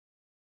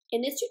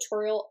In this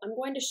tutorial, I'm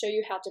going to show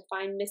you how to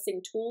find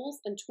missing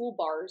tools and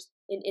toolbars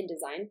in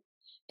InDesign,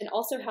 and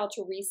also how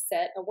to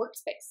reset a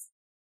workspace.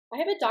 I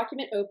have a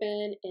document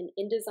open in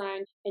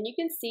InDesign, and you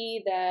can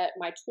see that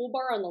my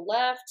toolbar on the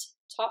left,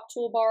 top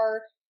toolbar,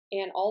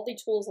 and all the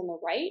tools on the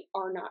right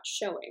are not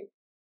showing.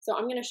 So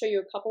I'm going to show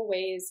you a couple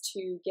ways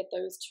to get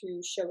those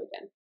to show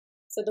again.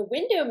 So the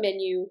window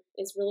menu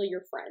is really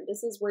your friend.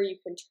 This is where you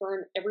can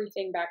turn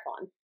everything back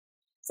on.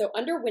 So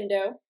under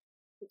window,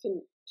 you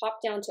can pop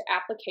down to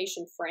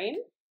application frame,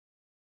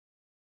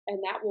 and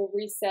that will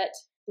reset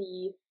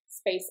the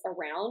space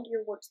around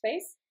your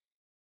workspace.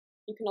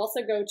 You can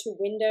also go to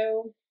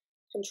window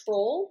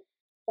control.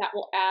 That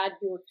will add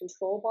your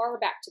control bar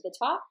back to the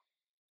top.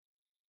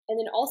 And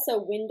then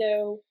also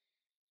window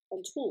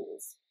and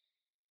tools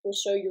will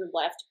show your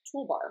left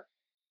toolbar.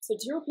 So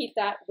to repeat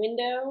that,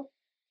 window,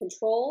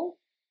 control,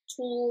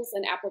 tools,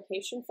 and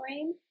application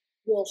frame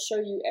will show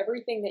you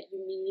everything that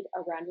you need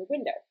around your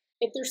window.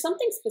 If there's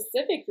something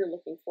specific you're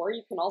looking for,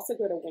 you can also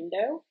go to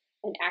window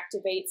and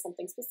activate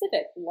something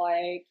specific,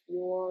 like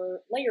your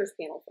layers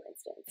panel, for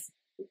instance.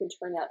 You can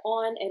turn that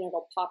on and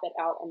it'll pop it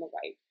out on the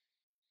right.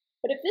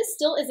 But if this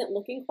still isn't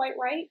looking quite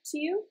right to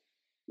you,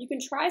 you can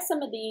try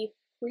some of the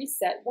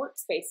preset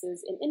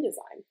workspaces in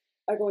InDesign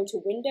by going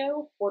to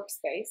Window,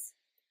 Workspace.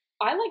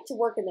 I like to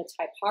work in the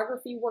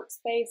typography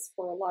workspace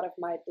for a lot of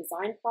my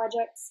design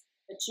projects,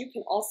 but you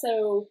can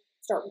also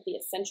start with the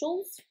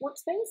Essentials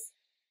workspace,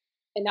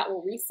 and that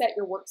will reset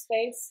your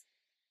workspace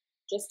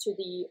just to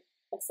the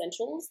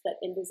essentials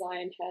that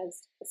InDesign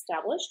has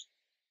established.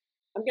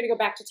 I'm going to go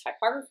back to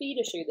typography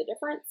to show you the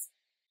difference.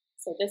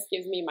 So this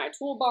gives me my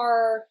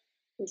toolbar,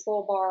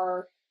 control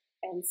bar,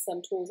 and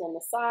some tools on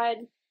the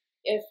side.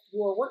 If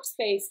your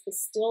workspace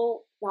is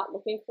still not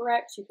looking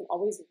correct, you can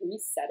always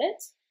reset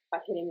it by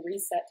hitting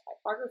Reset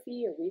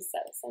Typography or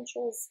Reset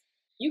Essentials.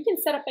 You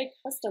can set up a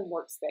custom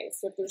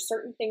workspace. So if there's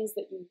certain things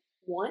that you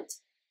want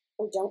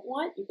or don't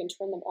want, you can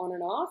turn them on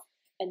and off,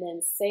 and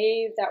then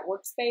save that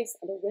workspace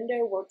under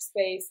Window,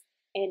 Workspace,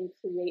 and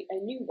create a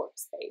new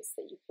workspace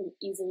that you can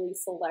easily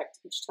select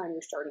each time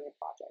you're starting a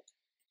project.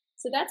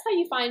 So that's how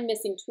you find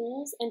missing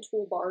tools and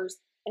toolbars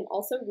and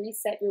also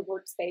reset your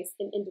workspace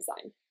in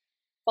InDesign.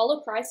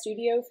 Follow Crye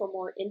Studio for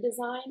more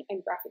InDesign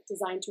and graphic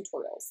design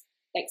tutorials.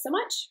 Thanks so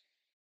much.